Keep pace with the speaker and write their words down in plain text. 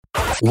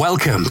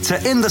Welcome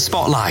to In the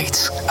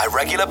Spotlight, a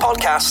regular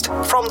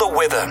podcast from the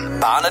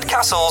Witham, Barnard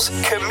Castle's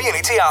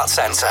Community Arts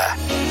Centre.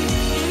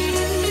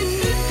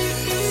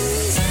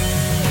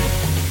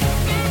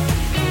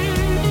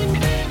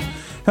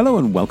 Hello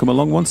and welcome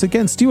along once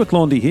again. Stuart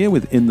Laundy here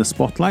with In the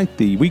Spotlight,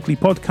 the weekly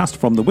podcast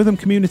from the Witham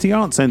Community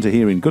Arts Centre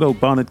here in good old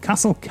Barnard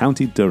Castle,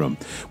 County Durham.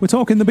 We're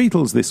talking the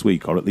Beatles this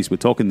week, or at least we're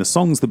talking the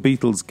songs the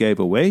Beatles gave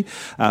away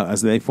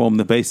as they form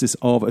the basis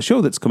of a show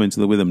that's coming to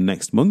the Witham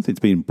next month. It's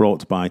been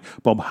brought by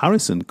Bob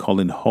Harris and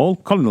Colin Hall.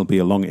 Colin will be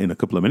along in a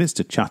couple of minutes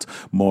to chat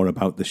more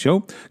about the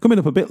show. Coming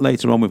up a bit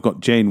later on, we've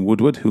got Jane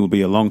Woodward, who will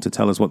be along to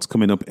tell us what's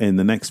coming up in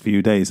the next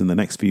few days and the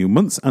next few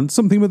months, and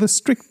something with a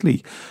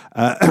Strictly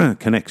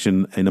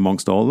connection in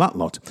amongst all that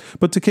lot.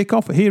 But to kick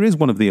off, here is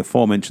one of the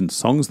aforementioned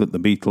songs that the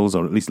Beatles,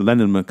 or at least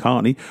Lennon and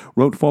McCartney,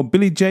 wrote for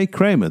Billy J.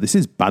 Kramer. This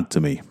is Bad to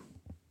Me.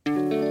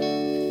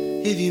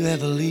 If you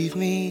ever leave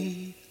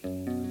me,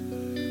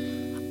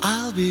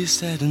 I'll be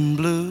sad and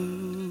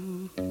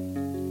blue.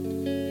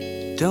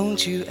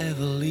 Don't you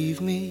ever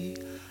leave me,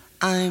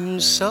 I'm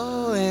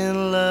so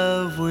in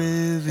love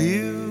with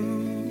you.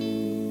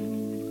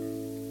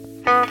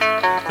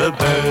 The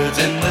birds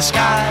in the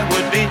sky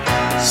would be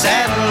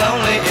sad and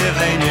lonely if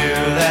they knew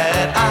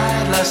that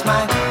I'd lost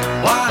my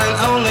one and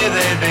only.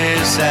 They'd be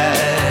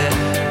sad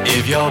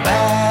if you're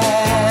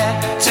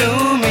bad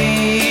to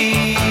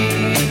me.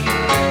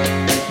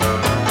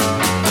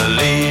 The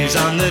leaves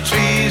on the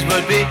trees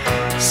would be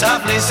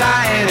softly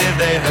sighing if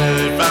they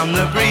heard from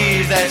the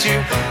breeze that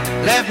you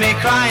left me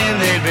crying.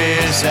 They'd be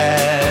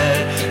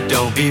sad.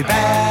 Don't be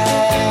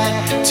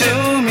bad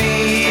to me.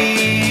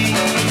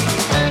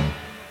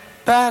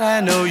 But I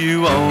know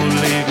you won't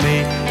leave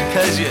me,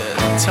 'cause you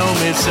told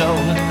me so.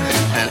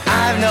 And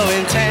I've no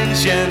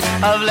intention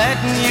of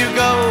letting you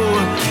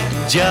go,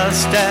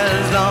 just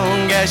as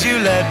long as you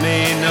let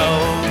me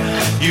know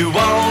you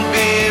won't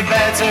be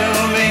bad to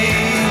me.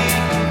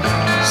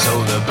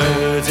 So the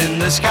birds in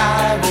the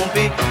sky won't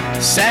be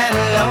sad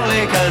and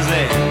lonely, 'cause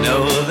they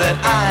know that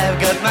I've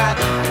got my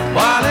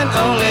one and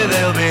only.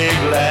 They'll be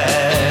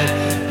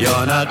glad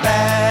you're not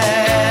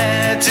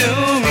bad to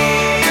me.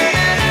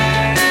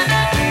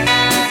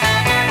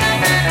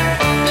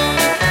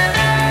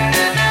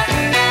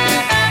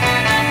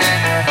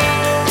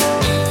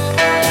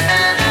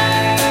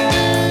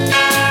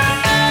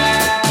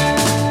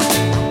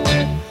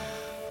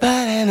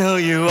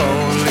 You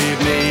won't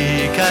leave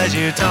me, 'cause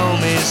you told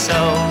me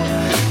so.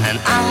 And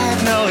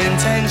I've no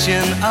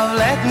intention of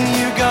letting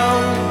you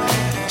go,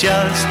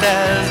 just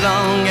as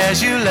long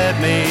as you let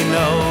me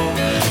know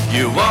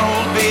you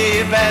won't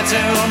be bad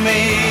to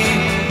me.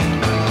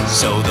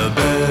 So the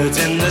birds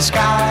in the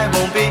sky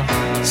won't be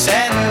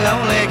sad and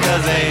lonely,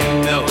 'cause they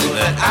know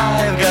that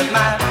I've got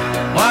my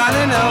one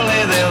and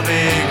only. They'll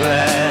be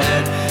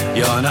glad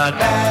you're not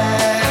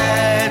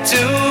bad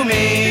to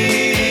me.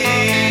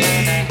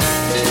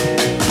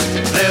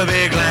 They'll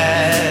be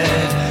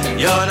glad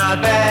you're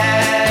not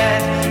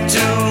bad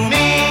to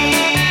me.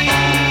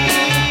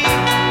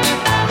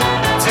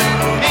 To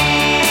me.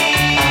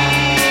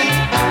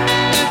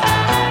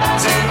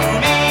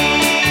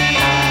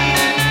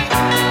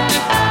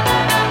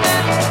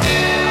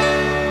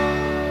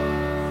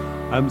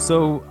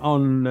 So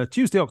on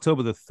Tuesday,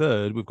 October the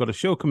 3rd, we've got a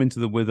show coming to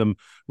the Witham,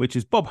 which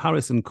is Bob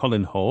Harris and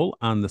Colin Hall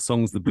and the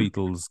songs the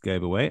Beatles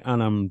gave away.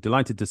 And I'm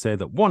delighted to say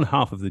that one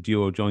half of the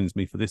duo joins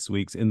me for this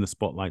week's In the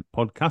Spotlight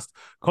podcast.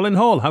 Colin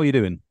Hall, how are you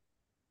doing?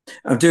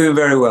 I'm doing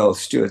very well,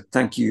 Stuart.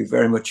 Thank you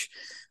very much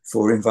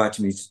for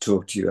inviting me to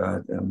talk to you.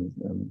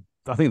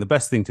 I think the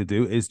best thing to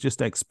do is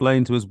just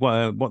explain to us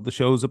what the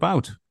show's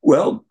about.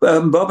 Well,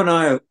 Bob and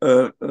I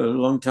are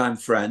long-time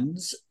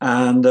friends,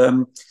 and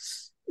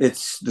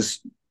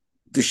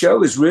the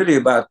show is really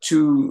about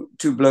two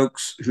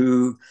blokes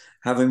who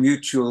have a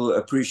mutual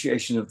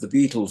appreciation of the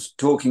Beatles,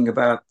 talking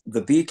about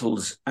the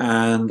Beatles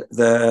and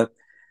their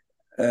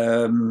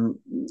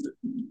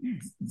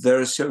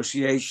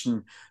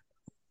association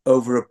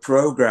over a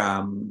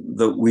program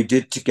that we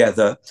did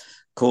together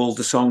called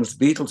The Songs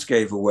the Beatles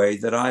Gave Away,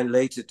 that I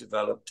later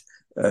developed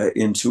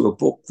into a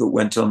book that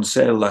went on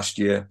sale last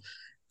year,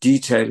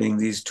 detailing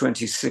these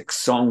 26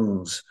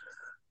 songs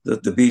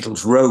that the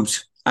Beatles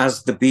wrote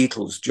as the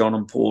Beatles, John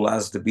and Paul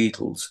as the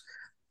Beatles,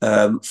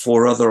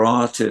 for other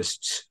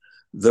artists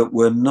that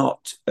were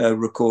not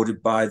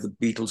recorded by the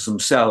Beatles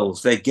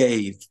themselves. They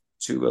gave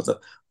to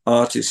other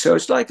artists. So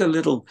it's like a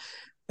little,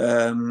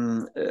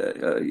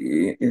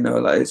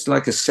 it's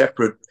like a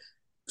separate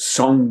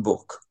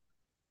songbook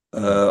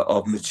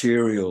of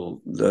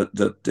material that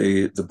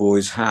the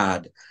boys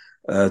had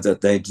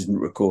that they didn't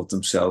record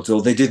themselves,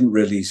 or they didn't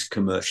release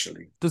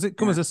commercially. Does it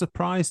come as a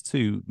surprise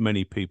to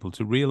many people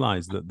to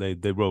realise that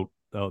they wrote?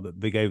 That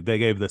they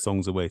gave their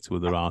songs away to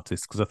other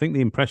artists? Because I think the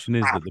impression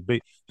is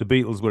that the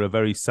Beatles were a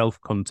very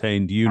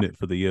self-contained unit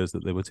for the years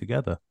that they were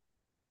together.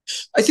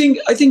 I think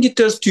it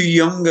does to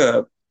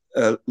younger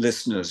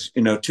listeners,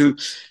 to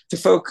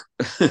folk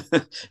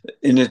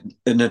in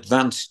an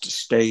advanced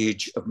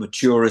stage of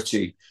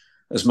maturity,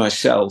 as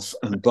myself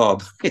and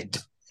Bob.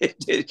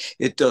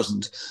 It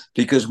doesn't,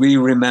 because we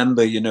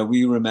remember,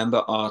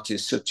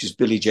 artists such as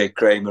Billy J.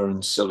 Kramer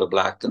and Cilla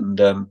Black and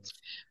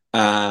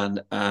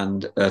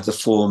the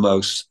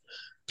Foremost,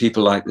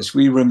 people like this.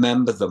 We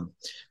remember them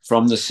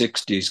from the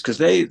 60s because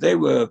they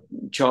were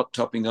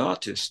chart-topping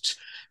artists.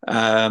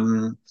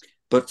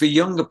 But for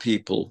younger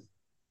people,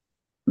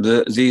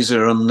 these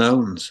are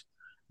unknowns.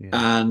 Yeah.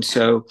 And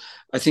so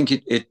I think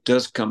it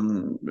does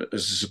come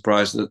as a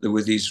surprise that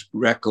with these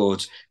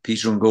records,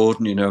 Peter and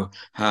Gordon,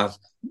 have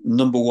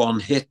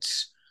 #1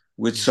 hits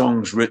with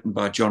songs written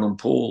by John and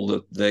Paul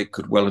that they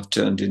could well have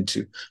turned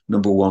into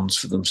 #1s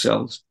for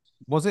themselves.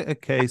 Was it a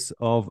case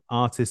of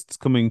artists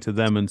coming to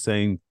them and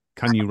saying,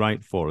 "Can you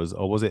write for us?"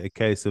 Or was it a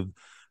case of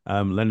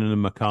Lennon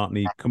and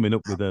McCartney coming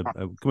up with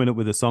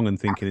a song and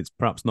thinking it's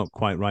perhaps not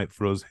quite right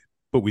for us,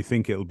 but we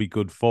think it'll be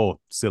good for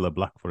Cilla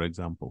Black, for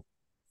example?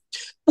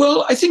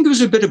 Well, I think it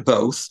was a bit of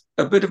both.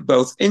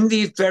 In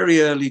the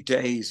very early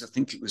days, I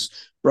think it was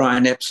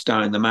Brian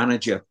Epstein, the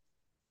manager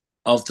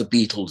of the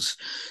Beatles,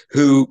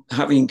 who,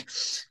 having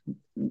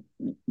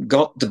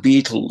got the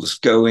Beatles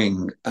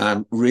going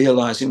and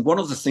realizing one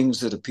of the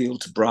things that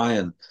appealed to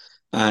Brian,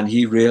 and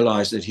he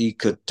realized that he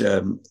could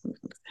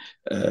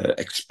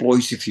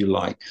exploit, if you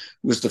like,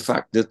 was the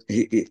fact that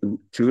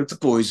two of the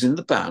boys in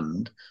the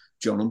band,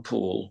 John and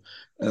Paul,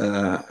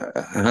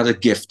 had a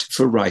gift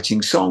for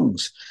writing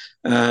songs.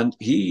 And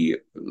he,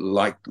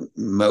 like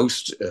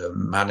most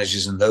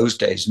managers in those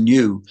days,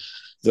 knew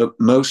that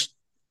most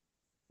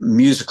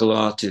musical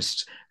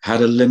artists had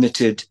a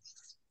limited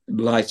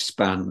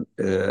lifespan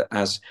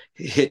as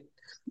hit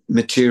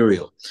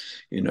material.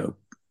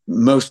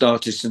 Most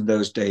artists in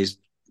those days,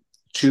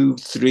 2,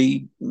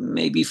 3,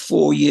 maybe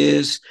 4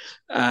 years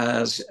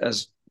as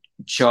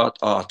chart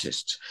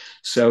artists.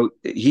 So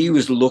he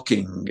was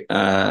looking,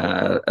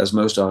 as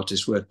most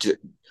artists were, to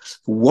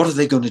what are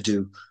they going to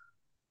do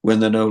when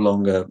they're no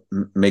longer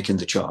making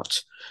the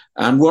charts.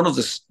 And one of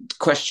the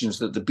questions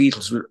that the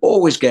Beatles would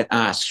always get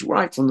asked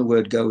right from the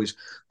word go is,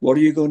 what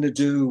are you going to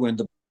do when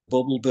the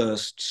bubble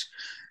bursts?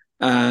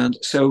 And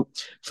so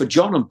for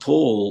John and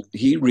Paul,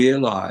 he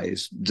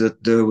realized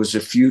that there was a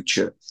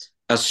future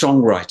as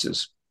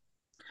songwriters.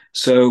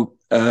 So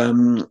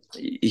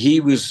he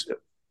was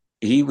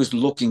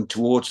looking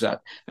towards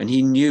that. And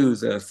he knew,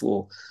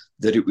 therefore,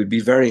 that it would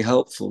be very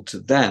helpful to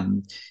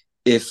them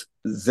if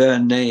their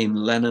name,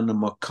 Lennon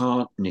and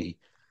McCartney,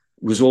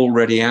 was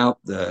already out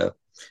there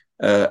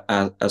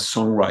as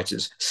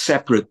songwriters,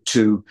 separate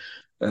to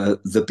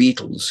the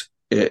Beatles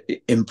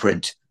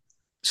imprint.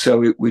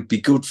 So it would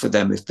be good for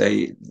them if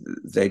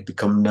they'd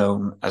become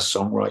known as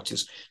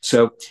songwriters.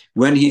 So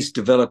when he's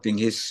developing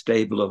his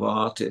stable of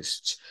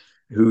artists,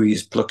 who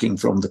he's plucking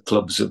from the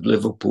clubs of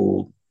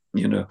Liverpool,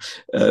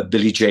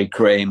 Billy J.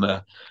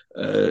 Kramer,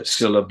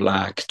 Cilla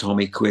Black,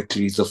 Tommy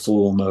Quickly, the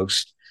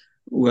Foremost,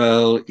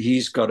 well,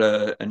 he's got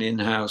an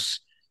in-house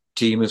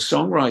team of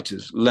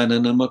songwriters,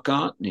 Lennon and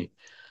McCartney.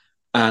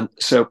 And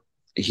so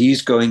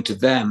he's going to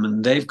them,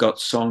 and they've got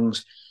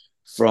songs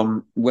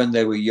from when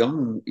they were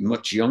young,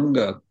 much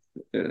younger,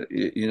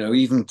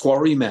 even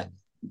Quarrymen,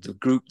 the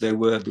group they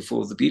were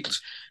before the Beatles.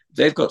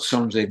 They've got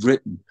songs they've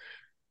written,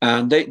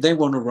 and they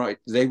want to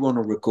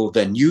record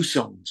their new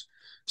songs.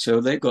 So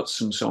they've got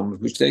some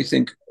songs which they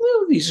think,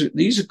 well,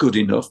 these are good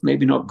enough.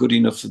 Maybe not good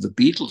enough for the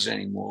Beatles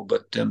anymore,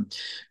 but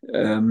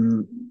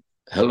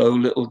Hello,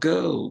 Little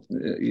Girl,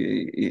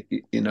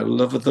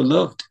 Love of the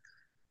Loved.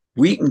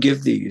 We can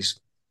give these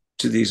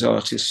to these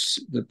artists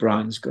that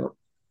Brian's got.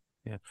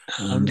 Yeah,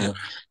 and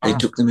they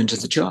took them into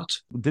the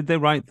charts. Did they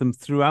write them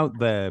throughout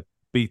their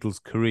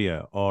Beatles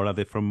career, or are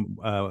they from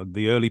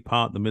the early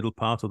part, the middle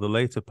part, or the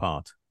later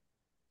part?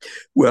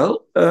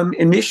 Well,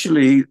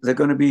 initially they're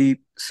going to be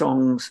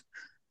songs.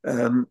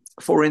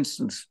 For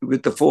instance,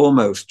 with the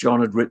Foremost, John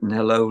had written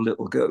 "Hello,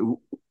 Little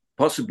Girl,"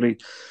 possibly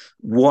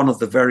one of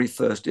the very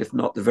first, if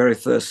not the very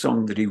first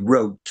song that he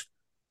wrote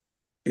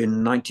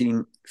in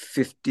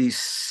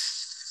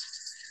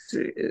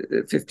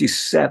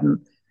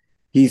 1957.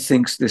 He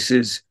thinks this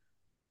is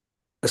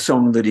a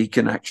song that he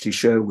can actually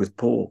share with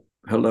Paul.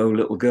 "Hello,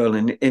 Little Girl."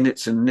 In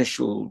its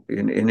initial,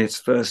 in its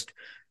first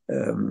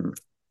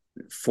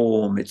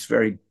form, it's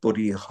very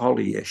Buddy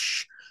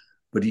Holly-ish,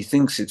 but he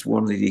thinks it's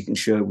one that he can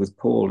share with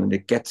Paul, and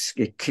it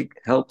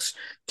helps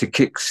to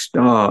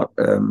kickstart.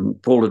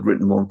 Paul had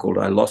written one called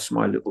 "I Lost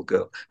My Little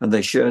Girl," and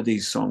they share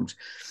these songs,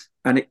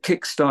 and it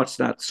kickstarts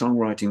that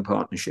songwriting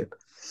partnership.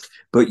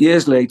 But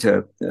years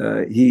later,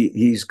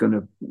 he's going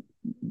to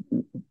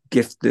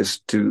gift this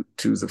to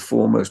the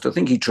Foremost. I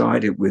think he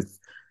tried it with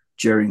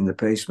Jerry and the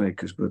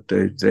Pacemakers, but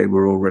they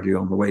were already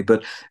on the way.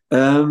 But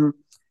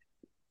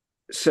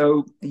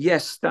so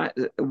yes, that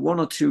one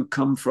or two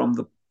come from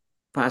the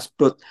past,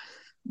 but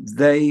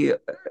they've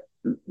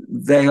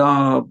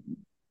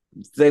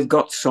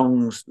got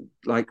songs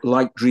like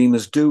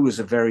Dreamers Do is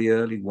a very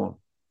early one,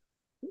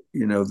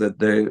 that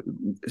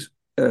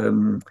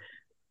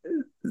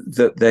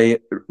they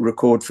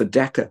record for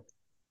Decca,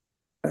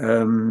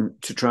 to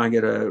try and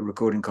get a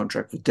recording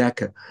contract for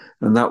Decca,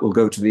 and that will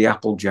go to the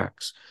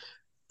Applejacks.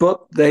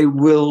 But they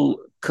will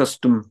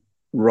custom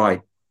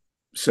write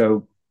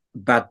So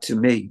Bad to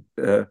Me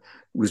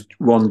was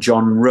one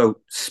John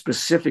wrote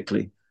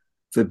specifically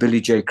for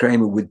Billy J.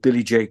 Kramer, with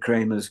Billy J.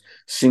 Kramer's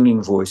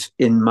singing voice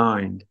in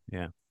mind.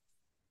 Yeah.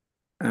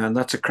 And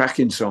that's a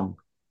cracking song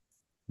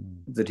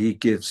that he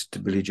gives to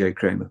Billy J.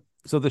 Kramer.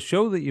 So the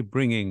show that you're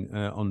bringing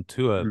on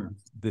tour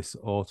this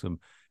autumn,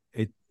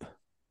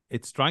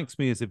 it strikes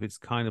me as if it's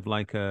kind of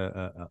like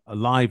a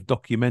live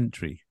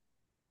documentary.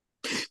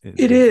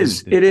 It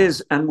is,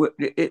 and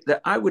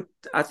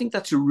I think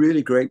that's a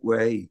really great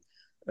way.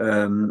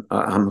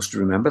 I must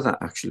remember that,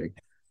 actually.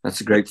 That's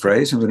a great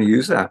phrase. I'm going to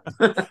use that.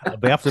 I'll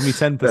be after me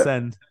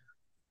 10%.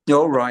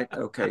 All right.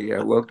 Okay.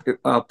 Yeah. Well,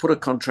 I'll put a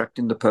contract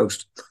in the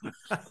post.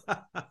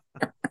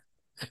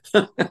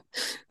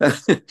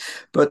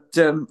 But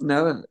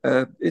no,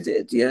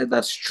 yeah,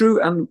 that's true.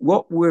 And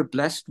what we're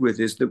blessed with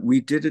is that we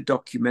did a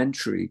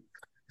documentary.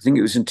 I think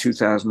it was in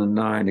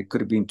 2009. It could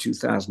have been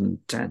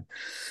 2010,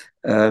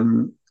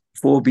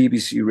 for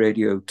BBC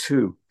Radio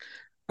 2.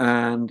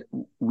 And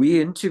we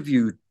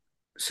interviewed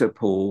Sir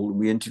Paul,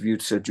 we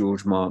interviewed Sir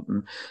George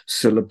Martin,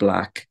 Cilla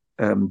Black,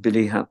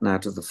 Billy Hatton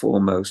out of the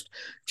Foremost,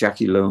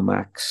 Jackie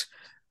Lomax,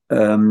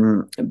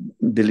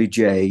 Billy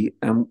J.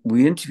 And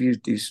we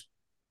interviewed these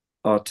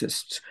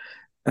artists,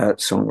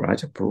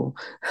 songwriter Paul,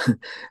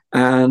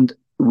 and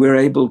we're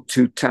able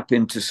to tap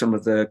into some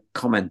of their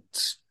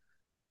comments.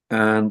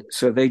 And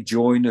so they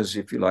join us,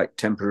 if you like,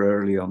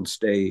 temporarily on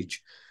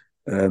stage,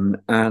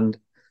 and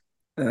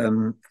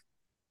through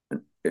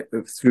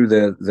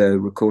their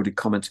recorded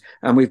comments.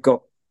 And we've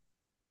got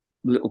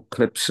little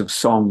clips of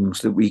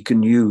songs that we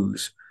can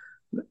use.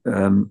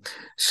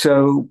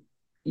 So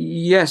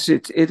yes,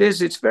 it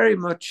is. It's very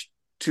much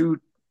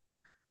two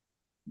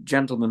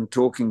gentlemen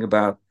talking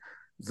about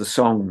the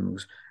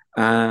songs,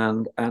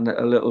 and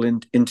a little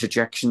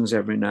interjections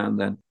every now and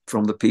then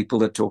from the people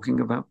they're talking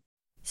about.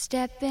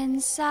 Step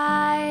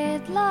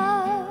inside,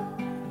 love.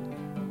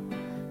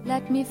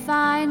 Let me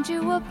find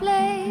you a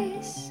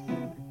place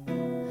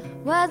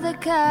where the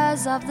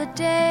cares of the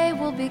day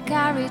will be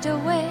carried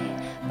away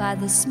by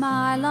the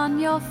smile on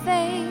your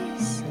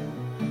face.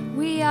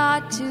 We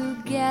are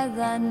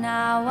together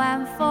now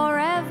and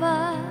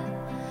forever.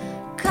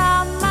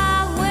 Come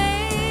my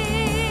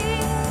way.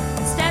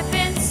 Step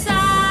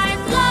inside,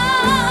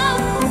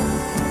 love,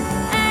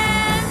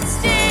 and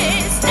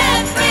stay.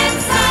 Step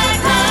inside,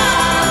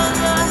 love.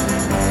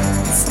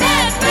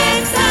 Step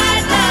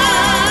inside,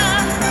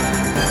 love.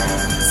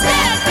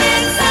 Step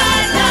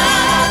inside,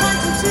 love. I want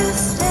you to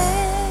stay.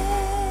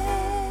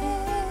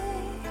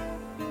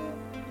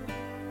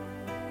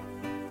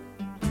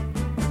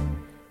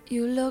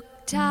 You look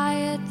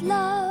tired,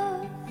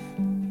 love.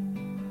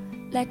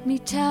 Let me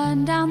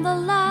turn down the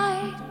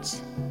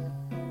light.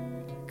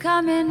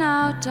 Coming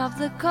out of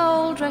the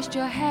cold, rest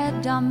your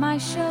head on my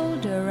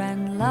shoulder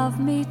and love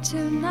me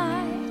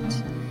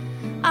tonight.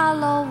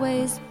 I'll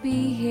always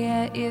be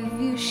here if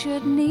you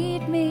should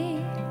need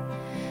me.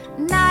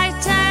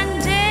 Night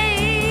and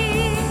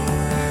day.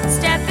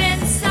 Step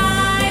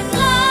inside,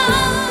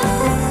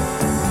 love,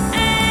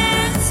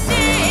 and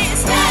stay.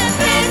 Step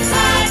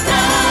inside,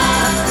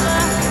 love.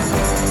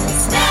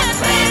 Step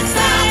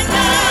inside,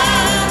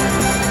 love.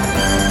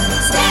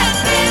 Step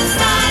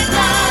inside,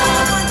 love. I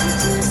want you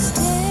to stay.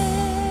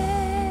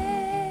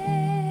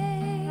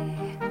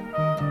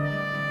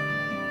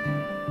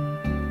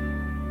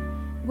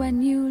 When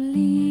you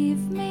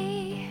leave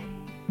me,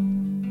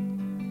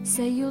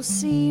 say you'll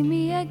see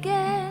me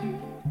again.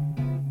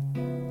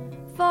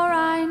 For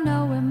I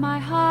know in my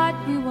heart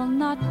we will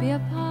not be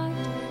apart,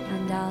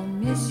 and I'll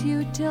miss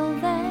you till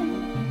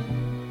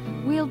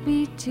then. We'll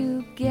be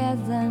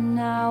together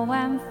now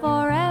and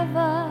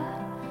forever.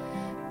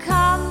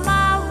 Come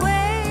my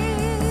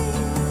way.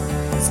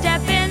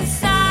 Step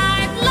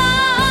inside,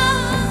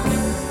 love,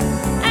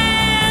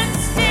 and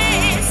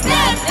stay.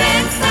 Step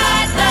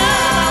inside,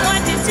 love. I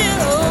want you to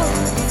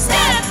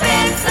step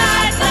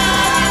inside,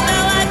 love. You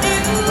know I do.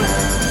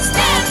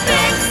 Step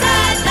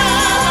inside,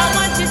 love. I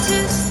want you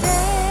to stay.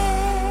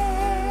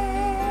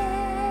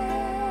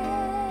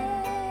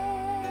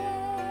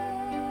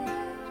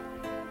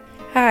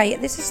 Hi,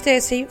 this is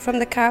Stacey from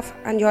The Calf,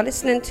 and you're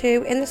listening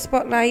to In the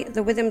Spotlight,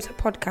 the Withams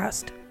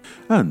podcast.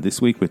 And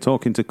this week we're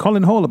talking to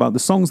Colin Hall about the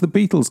songs the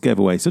Beatles gave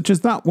away, such as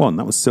that one.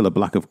 That was Cilla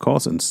Black, of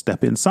course, and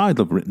Step Inside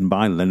Love, written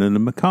by Lennon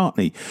and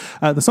McCartney.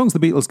 The songs the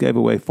Beatles gave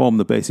away form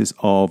the basis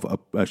of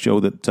a show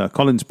that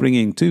Colin's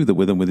bringing to the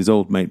Witham with his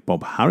old mate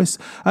Bob Harris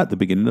at the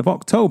beginning of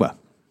October.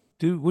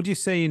 Would you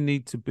say you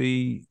need to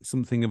be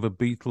something of a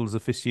Beatles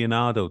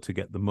aficionado to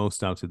get the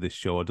most out of this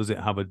show, or does it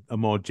have a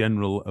more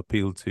general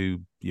appeal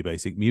to your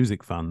basic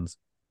music fans?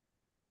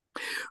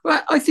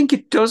 Well, I think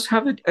it does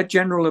have a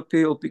general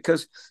appeal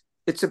because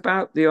it's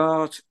about the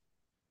art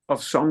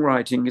of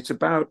songwriting. It's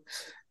about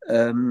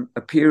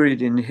a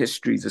period in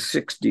history, the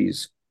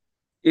 60s.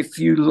 If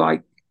you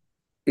like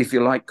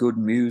good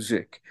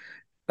music,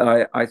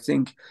 I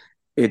think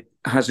it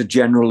has a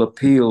general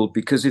appeal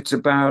because it's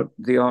about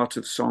the art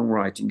of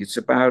songwriting. It's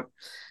about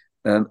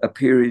a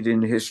period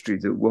in history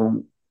that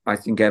won't, I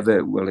think,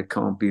 it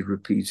can't be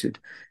repeated.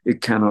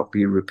 It cannot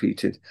be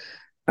repeated.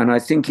 And I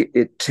think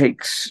it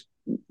takes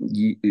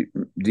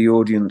the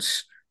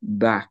audience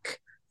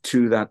back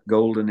to that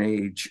golden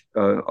age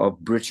of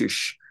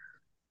British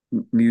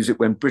music,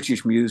 when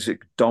British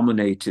music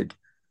dominated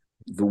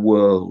the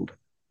world.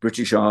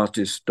 British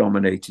artists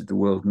dominated the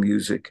world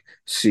music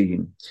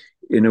scene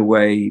in a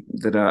way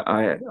that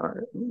I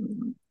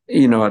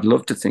I'd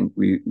love to think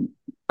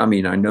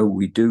I know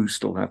we do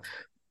still have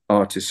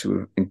artists who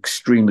are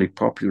extremely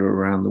popular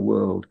around the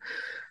world.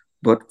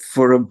 But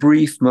for a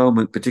brief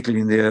moment,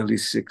 particularly in the early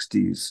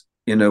 60s,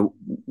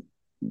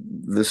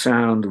 the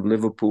sound of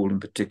Liverpool, in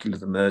particular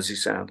the Mersey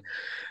sound.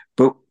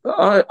 But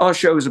our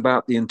show is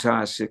about the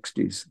entire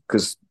 60s,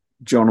 because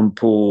John and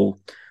Paul,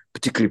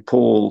 particularly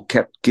Paul,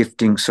 kept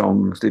gifting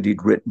songs that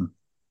he'd written,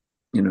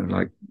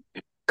 like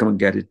Come and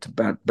Get It to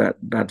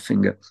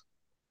Badfinger,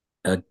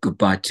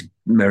 Goodbye to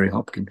Mary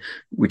Hopkin,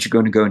 which are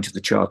going to go into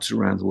the charts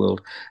around the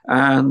world.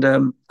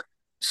 And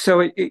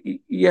so,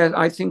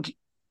 I think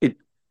it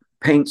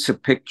paints a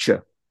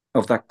picture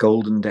of that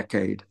golden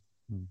decade.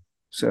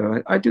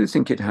 So I do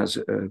think it has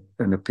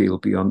an appeal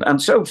beyond.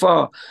 And so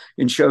far,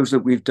 in shows that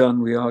we've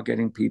done, we are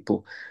getting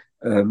people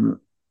who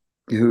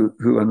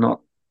are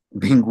not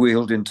being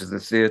wheeled into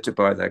the theatre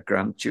by their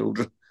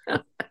grandchildren.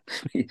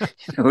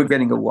 We're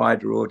getting a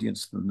wider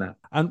audience than that.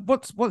 And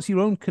what's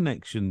your own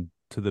connection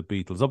to the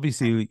Beatles?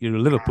 Obviously, you're a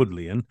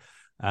Liverpudlian.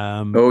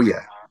 Oh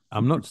yeah.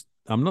 I'm not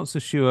so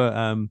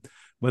sure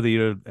whether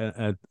you're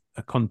a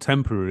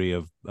contemporary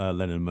of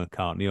Lennon and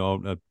McCartney,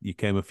 or you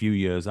came a few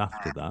years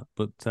after that.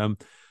 But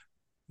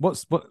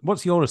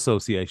what's your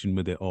association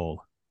with it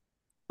all?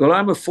 Well,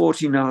 I'm a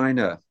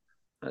 49er.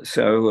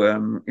 So,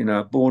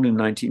 born in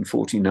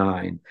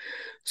 1949.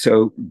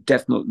 So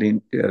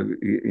definitely,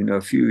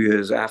 a few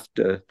years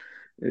after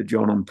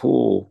John and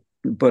Paul.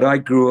 But I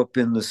grew up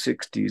in the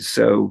 60s.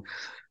 So,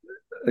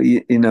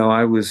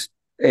 I was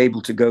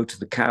able to go to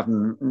the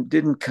Cavern.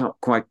 Didn't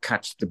quite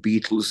catch the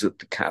Beatles at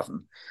the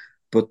Cavern,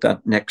 but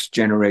that next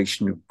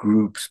generation of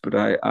groups. But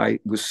I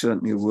was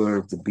certainly aware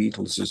of the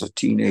Beatles as a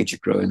teenager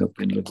growing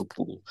up in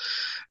Liverpool.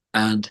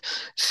 And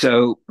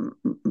so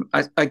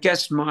I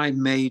guess my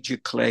major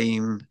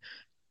claim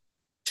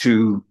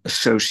to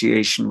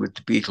association with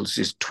the Beatles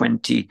is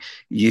 20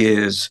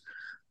 years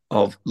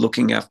of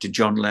looking after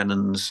John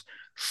Lennon's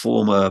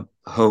former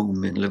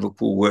home in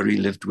Liverpool, where he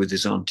lived with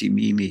his auntie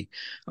Mimi.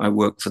 I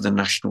worked for the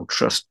National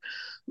Trust,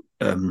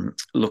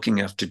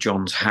 looking after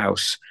John's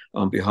house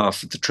on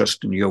behalf of the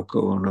Trust and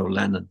Yoko Ono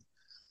Lennon.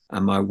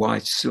 And my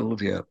wife,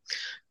 Sylvia,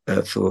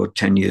 for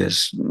 10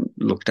 years,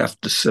 looked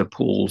after Sir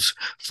Paul's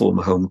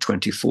former home,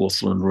 20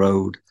 Forthland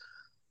Road.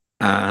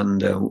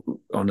 And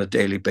on a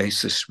daily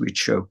basis, we'd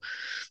show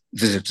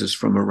visitors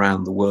from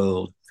around the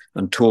world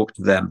and talk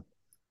to them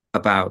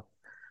about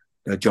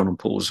John and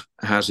Paul's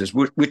houses,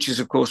 which is,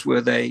 of course,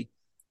 where they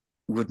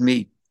would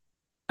meet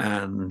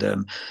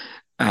and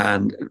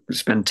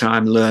spend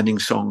time learning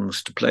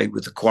songs to play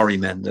with the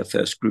Quarrymen, their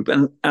first group.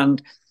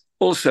 And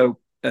also,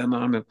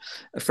 I'm a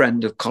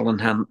friend of Colin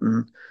Hall,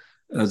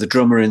 the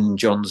drummer in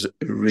John's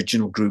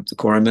original group, the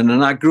Quarrymen.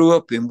 And I grew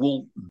up in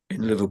Witham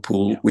in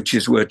Liverpool, which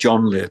is where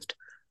John lived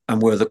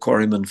and where the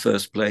Quarrymen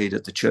first played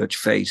at the Church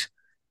Fete.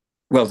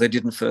 Well, they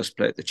didn't first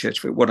play at the Church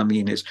Fete. What I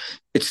mean is,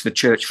 it's the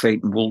Church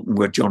Fete in Walton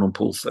where John and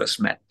Paul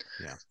first met.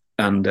 Yeah.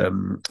 And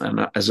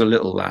as a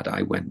little lad,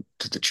 I went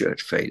to the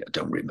Church Fete. I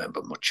don't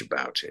remember much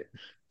about it,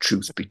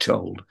 truth be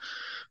told.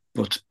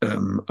 But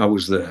I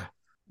was there.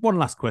 One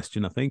last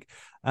question, I think.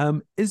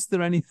 Is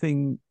there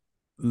anything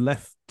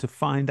left to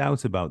find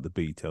out about the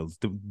Beatles?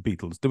 Do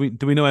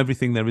we know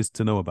everything there is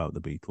to know about the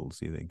Beatles,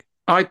 do you think?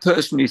 I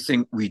personally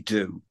think we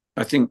do.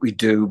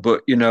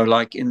 But,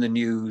 like in the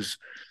news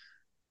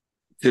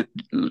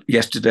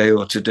yesterday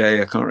or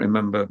today, I can't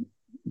remember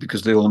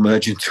because they all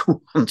merge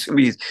into one to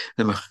me.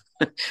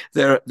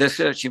 They're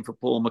searching for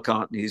Paul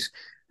McCartney's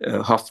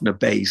Hofner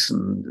bass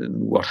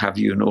and what have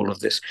you and all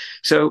of this.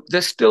 So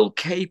they're still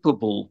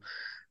capable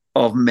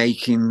of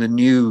making the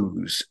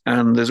news,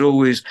 and there's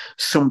always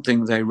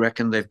something they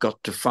reckon they've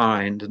got to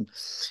find. And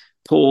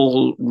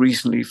Paul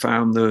recently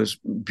found those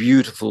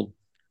beautiful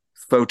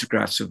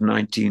photographs of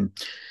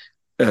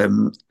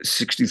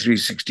 1963,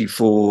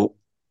 64,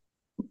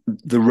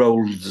 the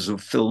rolls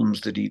of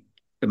films that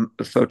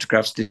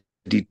photographs that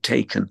he'd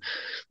taken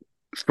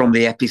from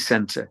the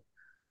epicenter,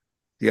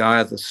 the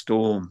eye of the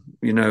storm,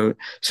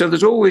 So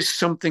there's always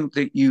something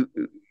that you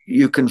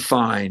can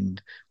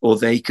find, or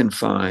they can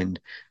find,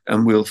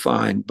 and we'll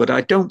find. But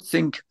I don't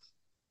think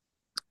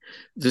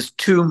there's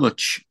too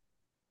much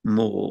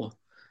more.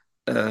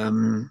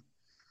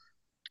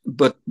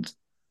 But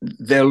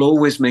they'll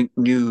always make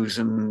news,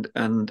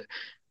 and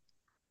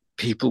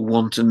people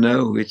want to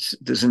know.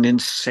 There's an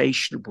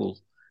insatiable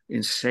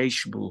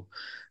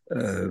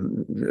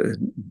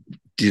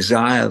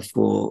desire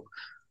for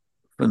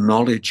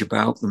knowledge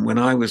about them. When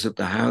I was at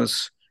the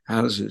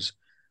houses,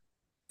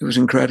 it was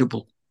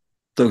incredible.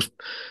 Those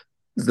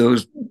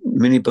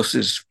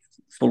minibuses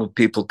full of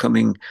people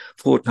coming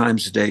 4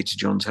 times a day to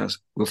John's house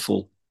were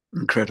full.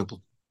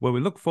 Incredible. Well, we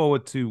look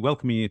forward to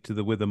welcoming you to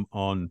the Witham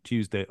on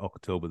Tuesday,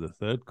 October the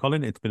 3rd.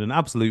 Colin, it's been an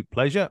absolute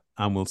pleasure,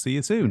 and we'll see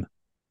you soon.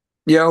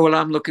 Yeah, well,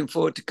 I'm looking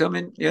forward to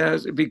coming. Yeah,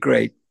 it'd be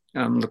great.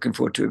 I'm looking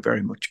forward to it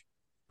very much.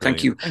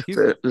 Thank you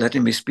for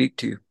letting me speak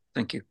to you.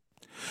 Thank you.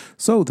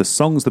 So the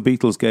songs the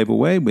Beatles gave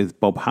away with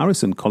Bob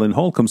Harris and Colin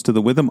Hall comes to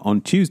the Witham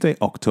on Tuesday,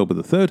 October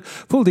the 3rd.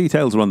 Full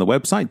details are on the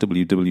website,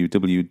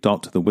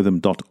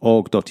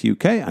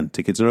 www.thewitham.org.uk, and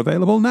tickets are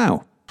available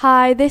now.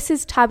 Hi, this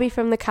is Tabby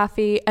from The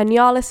Cafe, and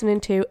you're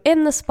listening to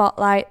In the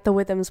Spotlight, the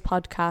Witham's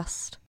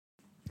podcast.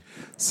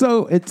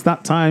 So it's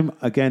that time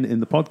again in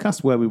the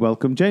podcast where we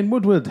welcome Jane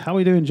Woodward. How are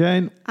you doing,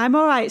 Jane? I'm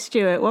all right,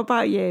 Stuart. What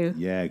about you?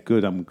 Yeah,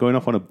 good. I'm going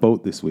off on a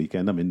boat this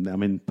weekend. I'm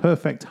in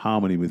perfect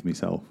harmony with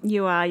myself.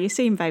 You are. You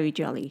seem very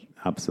jolly.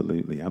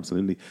 Absolutely,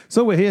 absolutely.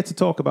 So we're here to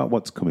talk about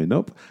what's coming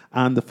up.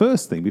 And the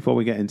first thing, before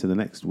we get into the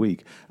next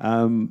week,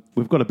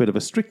 we've got a bit of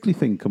a Strictly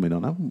thing coming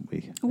on, haven't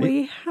we?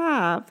 We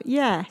have,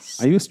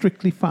 yes. Are you a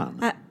Strictly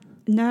fan?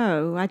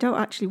 No, I don't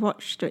actually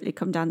watch Strictly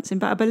Come Dancing,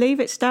 but I believe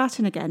it's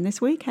starting again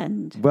this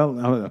weekend.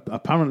 Well,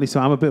 apparently so.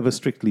 I'm a bit of a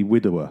Strictly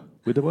widower.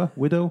 Widower?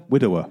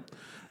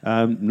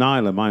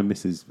 Nyla, my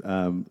missus,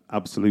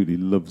 absolutely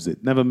loves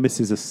it. Never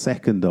misses a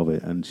second of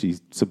it, and she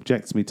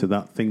subjects me to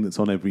that thing that's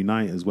on every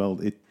night as well.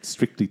 It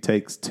Strictly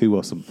Takes Two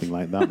or something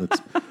like that. That's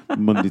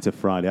Monday to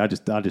Friday. I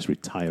just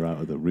retire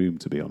out of the room,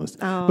 to be honest.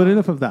 Oh. But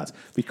enough of that,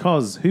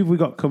 because who have we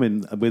got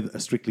coming with a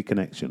Strictly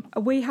connection?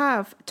 We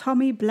have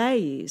Tommy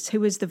BLaize,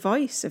 who is the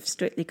voice of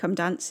Strictly Come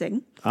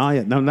Dancing. Ah,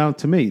 yeah. Now,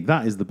 to me,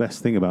 that is the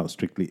best thing about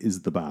Strictly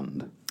is the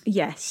band.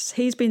 Yes,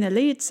 he's been a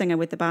lead singer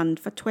with the band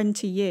for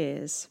 20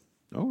 years.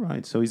 All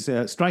right, so he's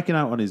striking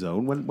out on his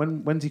own.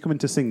 When's he coming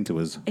to sing to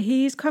us?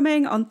 He's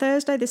coming on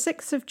Thursday, the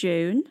 6th of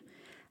June,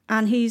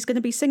 and he's going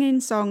to be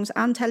singing songs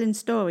and telling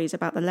stories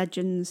about the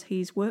legends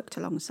he's worked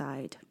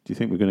alongside. Do you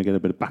think we're going to get a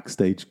bit of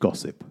backstage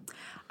gossip?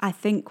 I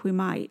think we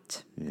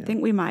might.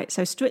 Yeah.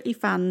 So Strictly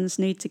fans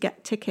need to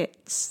get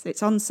tickets.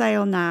 It's on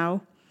sale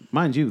now.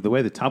 Mind you, the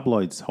way the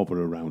tabloids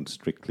hover around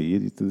Strictly,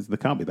 there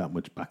can't be that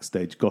much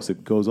backstage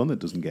gossip goes on that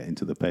doesn't get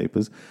into the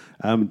papers.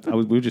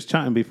 We were just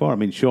chatting before. I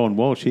mean, Sean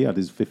Walsh, he had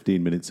his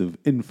 15 minutes of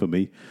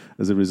infamy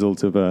as a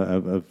result of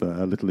a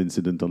little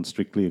incident on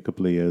Strictly a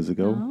couple of years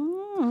ago.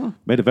 Oh.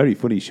 Made a very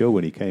funny show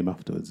when he came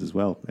afterwards as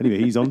well. Anyway,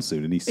 he's on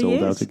soon and he's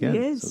sold out again. He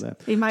is.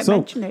 He might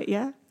mention it,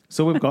 yeah.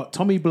 So we've got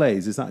Tommy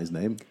BLaize, is that his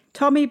name?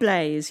 Tommy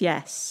BLaize,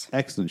 yes.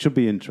 Excellent. Should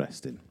be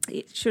interesting.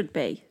 It should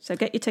be. So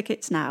get your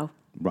tickets now.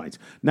 Right.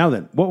 Now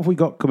then, what have we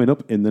got coming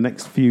up in the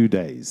next few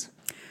days?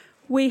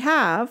 We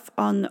have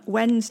on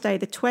Wednesday,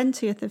 the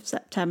 20th of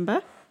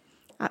September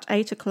at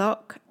 8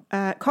 o'clock,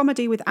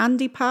 comedy with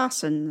Andy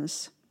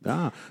Parsons.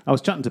 I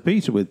was chatting to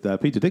Peter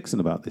Peter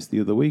Dixon about this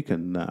the other week,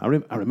 and I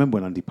remember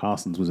when Andy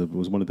Parsons was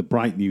one of the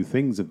bright new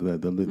things of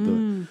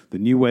the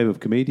new wave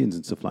of comedians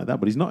and stuff like that,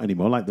 but he's not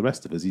anymore like the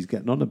rest of us. He's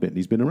getting on a bit, and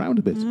he's been around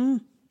a bit.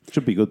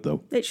 Should be good,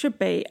 though. It should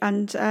be.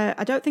 And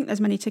I don't think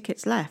there's many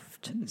tickets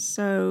left.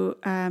 So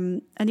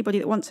anybody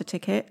that wants a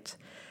ticket,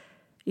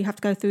 you have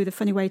to go through the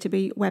Funny Way to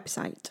Be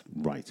website.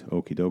 Right.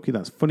 Okie dokie.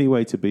 That's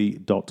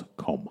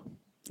funnywaytobe.com.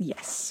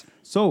 Yes.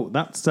 So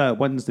that's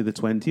Wednesday the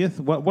 20th.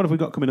 What have we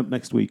got coming up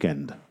next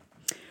weekend?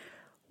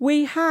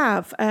 We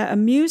have a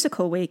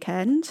musical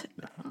weekend,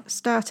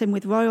 starting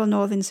with Royal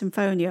Northern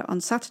Symphonia on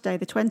Saturday,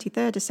 the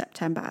 23rd of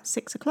September at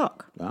 6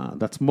 o'clock.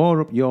 That's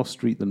more up your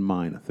street than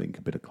mine, I think,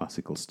 a bit of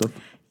classical stuff.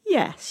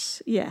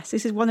 Yes.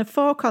 This is one of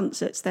 4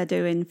 concerts they're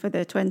doing for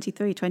the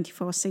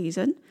 23-24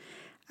 season,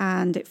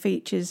 and it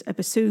features a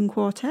bassoon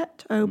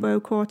quartet, oboe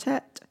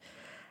quartet,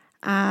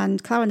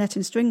 and clarinet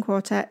and string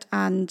quartet,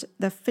 and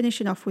they're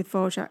finishing off with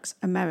Dvorak's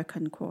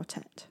American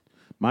Quartet.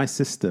 My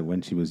sister,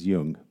 when she was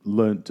young,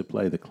 learnt to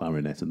play the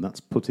clarinet, and that's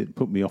put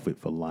me off it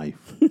for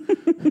life.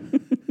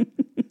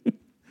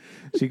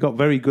 She got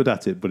very good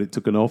at it, but it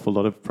took an awful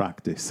lot of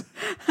practice.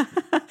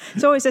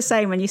 It's always the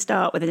same when you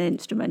start with an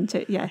instrument,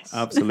 yes.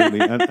 Absolutely,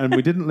 and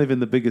we didn't live in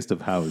the biggest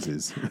of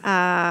houses. So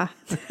I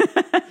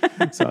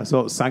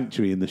sought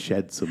sanctuary in the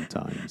shed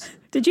sometimes.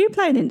 Did you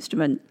play an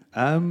instrument?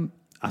 I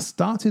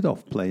started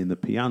off playing the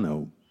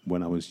piano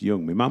when I was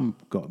young.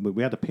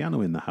 We had a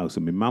piano in the house,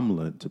 and my mum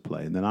learnt to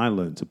play, and then I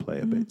learnt to play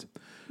a bit.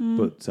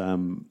 But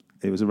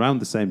it was around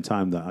the same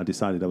time that I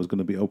decided I was going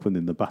to be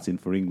opening the batting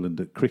for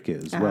England at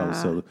cricket as well.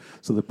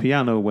 So the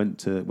piano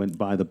went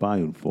by the by,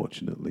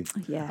 unfortunately.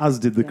 Yeah, as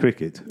did the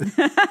cricket.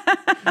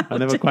 I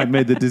never quite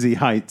made the dizzy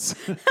heights.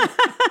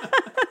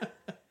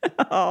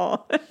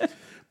 Oh.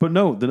 But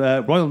no,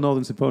 the Royal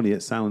Northern Symphonia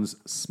sounds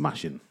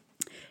smashing.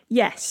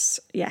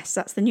 Yes,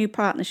 that's the new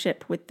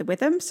partnership with the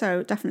Witham,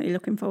 so definitely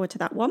looking forward to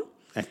that one.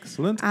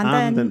 Excellent.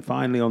 And then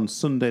finally on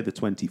Sunday the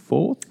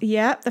 24th.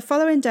 Yeah, the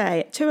following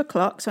day at 2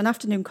 o'clock, so an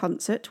afternoon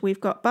concert,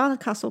 we've got Barnard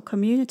Castle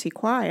Community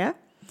Choir.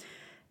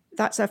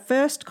 That's our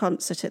first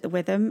concert at the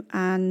Witham,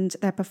 and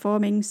they're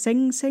performing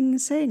Sing, Sing,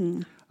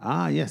 Sing.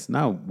 Ah, yes.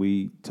 Now,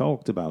 we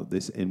talked about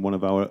this in one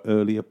of our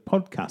earlier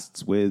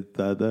podcasts with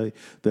the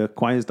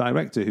choir's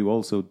director, who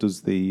also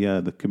does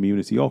the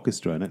community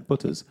orchestra, Annette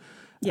Butters.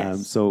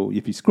 Yes. So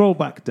if you scroll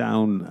back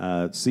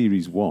down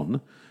Series 1,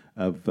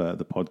 of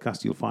the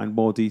podcast, you'll find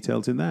more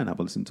details in there and have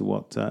a listen to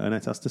what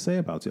Annette has to say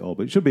about it all.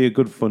 But it should be a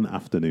good, fun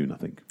afternoon, I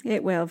think.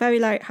 It will. Very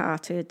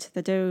light-hearted.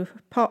 They do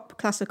pop,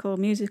 classical,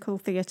 musical,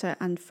 theatre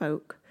and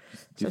folk.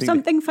 So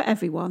something for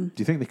everyone.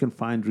 Do you think they can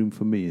find room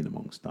for me in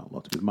amongst that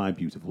lot with my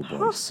beautiful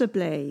voice?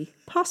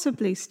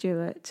 Possibly,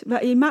 Stuart.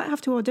 But you might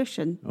have to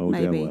audition. Oh,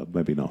 maybe. Yeah, well,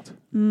 maybe not.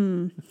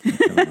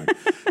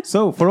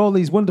 So, for all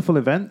these wonderful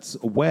events,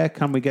 where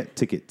can we get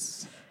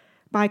tickets?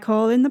 By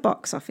calling the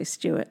box office,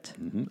 Stuart.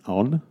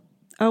 On?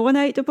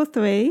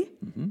 01833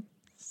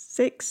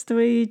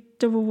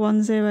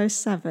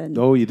 631107.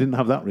 Oh, you didn't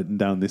have that written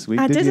down this week,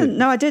 did you?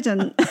 No, I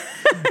didn't.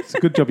 It's a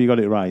good job you got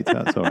it right.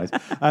 That's all right.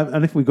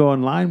 And if we go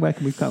online, where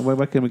can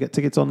we get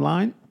tickets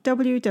online?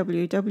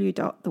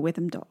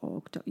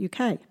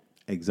 www.thewitham.org.uk.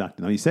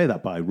 Exactly. Now, you say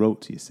that by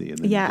rote, you see. And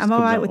then I'm all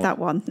right with that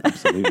one.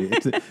 Absolutely.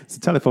 It's a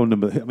telephone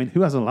number. I mean,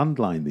 who has a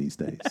landline these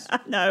days?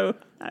 No.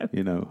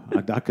 You know,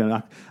 I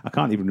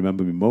can't even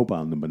remember my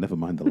mobile number, never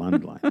mind the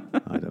landline.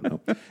 I don't know.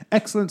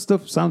 Excellent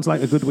stuff. Sounds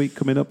like a good week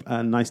coming up,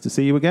 and nice to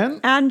see you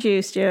again. And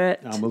you, Stuart.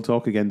 And we'll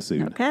talk again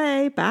soon.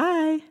 Okay,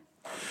 bye.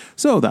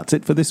 So that's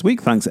it for this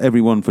week. Thanks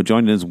everyone for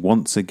joining us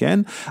once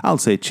again. I'll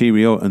say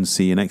cheerio and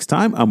see you next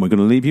time, and we're going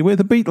to leave you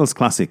with a Beatles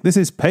classic. This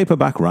is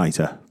Paperback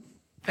Writer.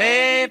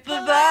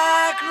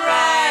 Paperback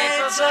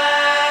writer.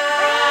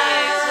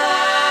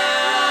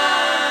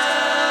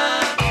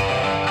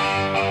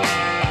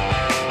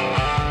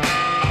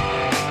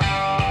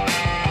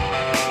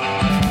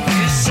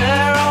 Yes,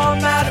 sir, oh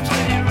madam,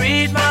 will you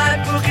read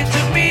my book? It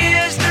took me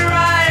years to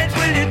write.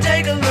 Will you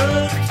take a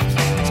look?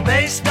 It's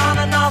based on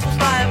a novel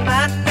by a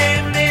man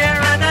named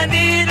Lear, and I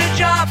need a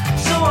job,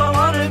 so I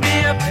want to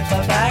be a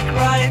paperback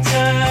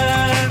writer.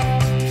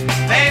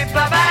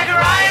 Paperback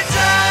writer.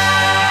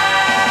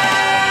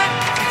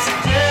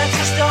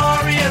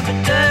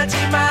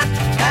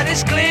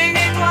 His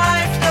clinging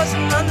wife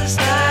doesn't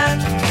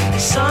understand.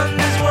 His son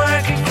is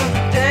working for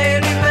the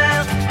Daily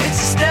Mail. It's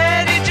a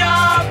steady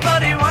job,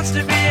 but he wants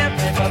to be a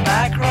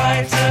paperback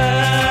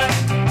writer.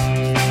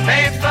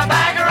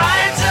 Paperback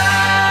writer.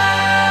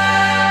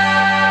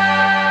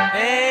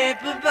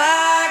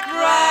 Paperback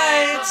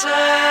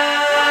writer.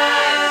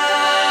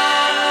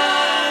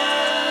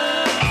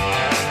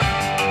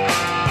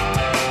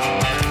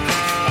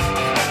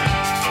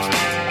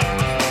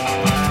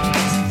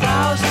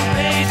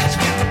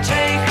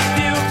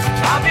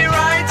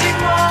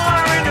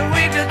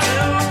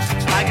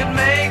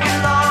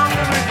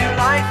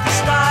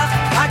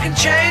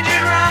 Change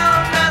it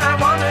round, and I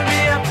want to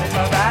be a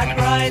paperback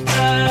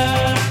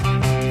writer.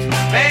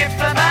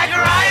 Paperback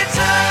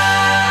writer.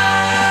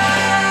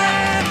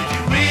 If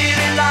you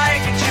really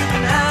like it, you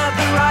can have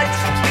the rights.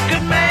 You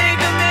could make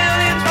 $1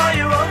 million for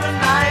you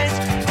overnight.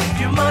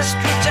 If you must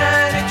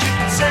return it, you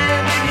can send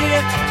it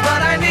here.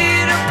 But I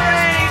need a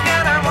break,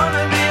 and I want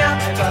to be a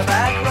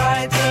paperback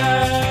writer.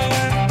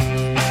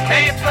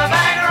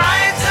 Paperback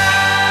writer.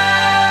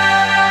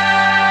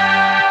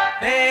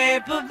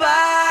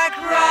 Paperback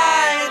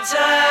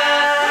writer.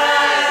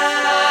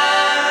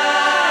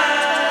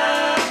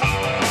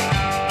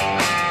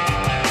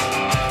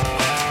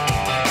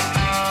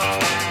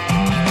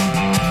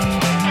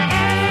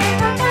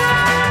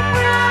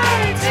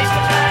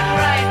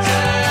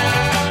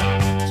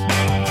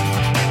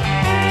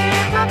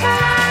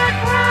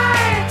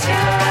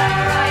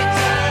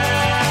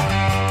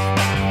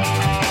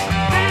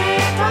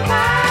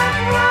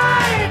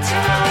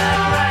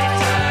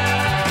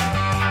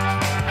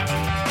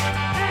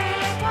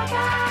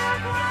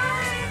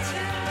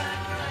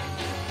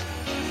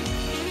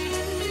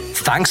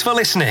 Thanks for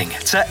listening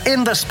to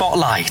In the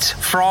Spotlight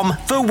from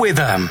the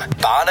Witham,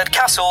 Barnard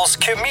Castle's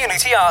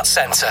Community Arts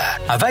Centre.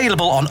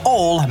 Available on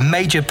all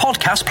major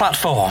podcast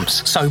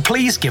platforms. So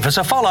please give us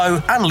a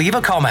follow and leave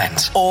a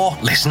comment. Or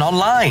listen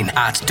online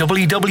at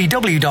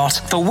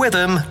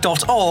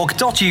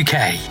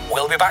www.thewitham.org.uk.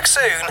 We'll be back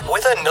soon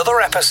with another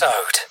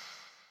episode.